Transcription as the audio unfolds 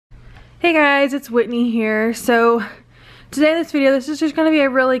Hey guys, it's Whitney here. So today in this video, this is just going to be a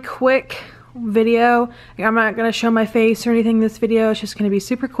really quick video. I'm not going to show my face or anything in this video. It's just going to be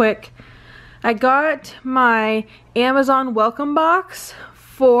super quick. I got my Amazon welcome box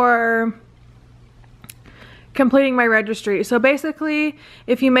for completing my registry. So basically,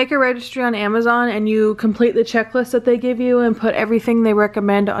 if you make a registry on Amazon and you complete the checklist that they give you and put everything they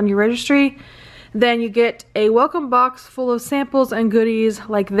recommend on your registry, then you get a welcome box full of samples and goodies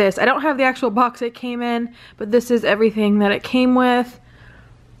like this. I don't have the actual box it came in, but this is everything that it came with.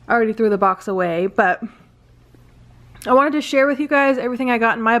 I already threw the box away, but I wanted to share with you guys everything I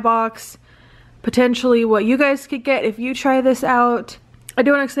got in my box, potentially what you guys could get if you try this out. I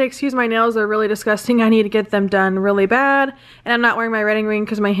do want to say, excuse my nails, they're really disgusting. I need to get them done really bad, and I'm not wearing my wedding ring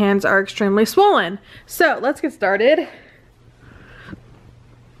because my hands are extremely swollen. So let's get started.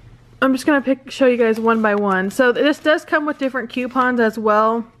 I'm just gonna show you guys one by one. So this does come with different coupons as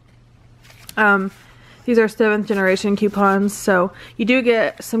well. These are 7th generation coupons, so you do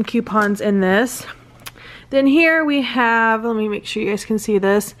get some coupons in this. Then here we have, let me make sure you guys can see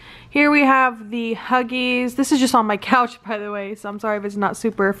this. Here we have the Huggies. This is just on my couch, by the way, so I'm sorry if it's not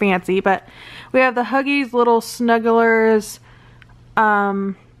super fancy, but we have the Huggies Little Snugglers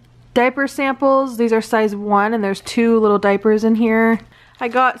diaper samples. These are size 1, and there's 2 little diapers in here. I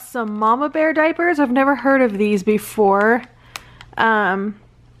got some Mama Bear diapers. I've never heard of these before.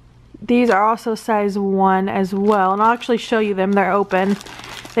 These are also size 1 as well, and I'll actually show you them. They're open.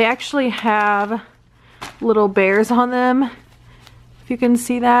 They actually have little bears on them, if you can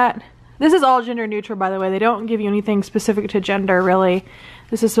see that. This is all gender neutral, by the way. They don't give you anything specific to gender, really.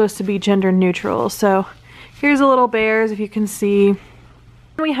 This is supposed to be gender neutral. So here's the little bears, if you can see.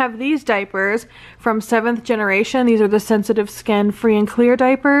 We have these diapers from 7th generation. These are the sensitive skin free and clear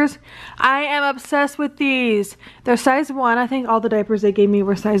diapers. I am obsessed with these. They're size 1. I think all the diapers they gave me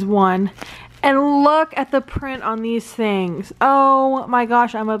were size 1. And look at the print on these things. Oh my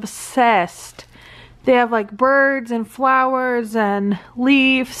gosh, I'm obsessed. They have like birds and flowers and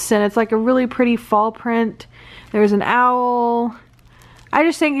leaves, and it's like a really pretty fall print. There's an owl. I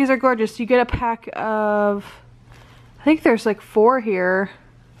just think these are gorgeous. You get a pack of, I think there's like 4 here.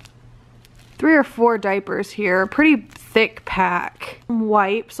 3 or 4 diapers here. Pretty thick pack.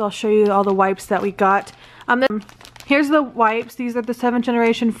 Wipes. I'll show you all the wipes that we got. Here's the wipes. These are the 7th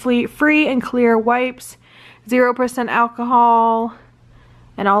generation free and clear wipes. 0% alcohol.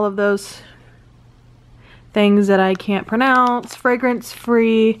 And all of those things that I can't pronounce. Fragrance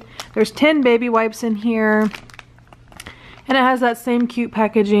free. There's 10 baby wipes in here. And it has that same cute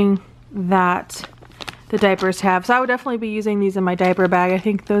packaging that the diapers have. So I would definitely be using these in my diaper bag. I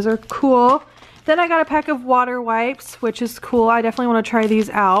think those are cool. Then I got a pack of water wipes, which is cool. I definitely want to try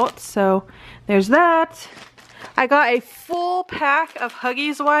these out. So there's that. I got a full pack of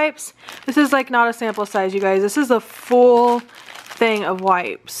Huggies wipes. This is like not a sample size, you guys. This is a full thing of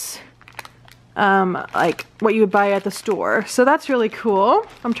wipes. Like what you would buy at the store. So that's really cool.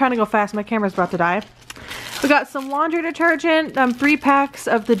 I'm trying to go fast. My camera's about to die. We got some laundry detergent. 3 packs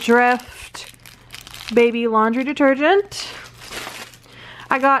of the Drift baby laundry detergent.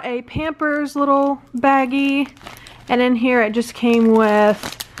 I got a Pampers little baggie, and in here it just came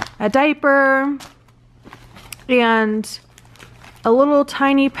with a diaper and a little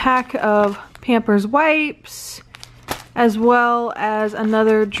tiny pack of Pampers wipes, as well as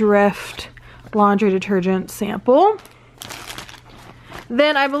another Drift laundry detergent sample.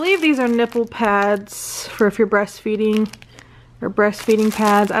 Then I believe these are nipple pads for if you're breastfeeding, or breastfeeding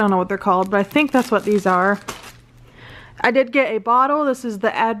pads. I don't know what they're called, but I think that's what these are. I did get a bottle. This is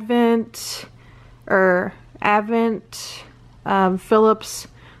the Advent Phillips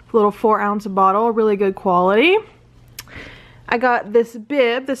little 4-ounce bottle. Really good quality. I got this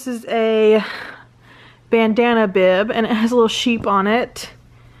bib. This is a bandana bib, and it has a little sheep on it.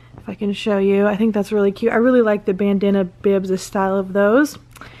 If I can show you. I think that's really cute. I really like the bandana bibs, the style of those.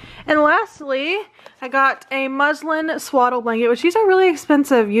 And lastly, I got a muslin swaddle blanket, which these are really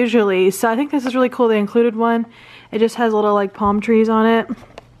expensive usually. So I think this is really cool. They included one. It just has little like palm trees on it.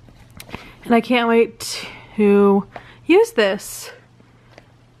 And I can't wait to use this.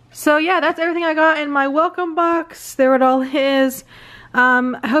 So yeah, that's everything I got in my welcome box. There it all is.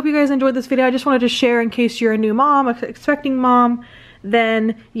 I hope you guys enjoyed this video. I just wanted to share in case you're a new mom, expecting mom,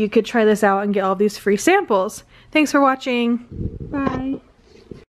 then you could try this out and get all these free samples. Thanks for watching. Bye.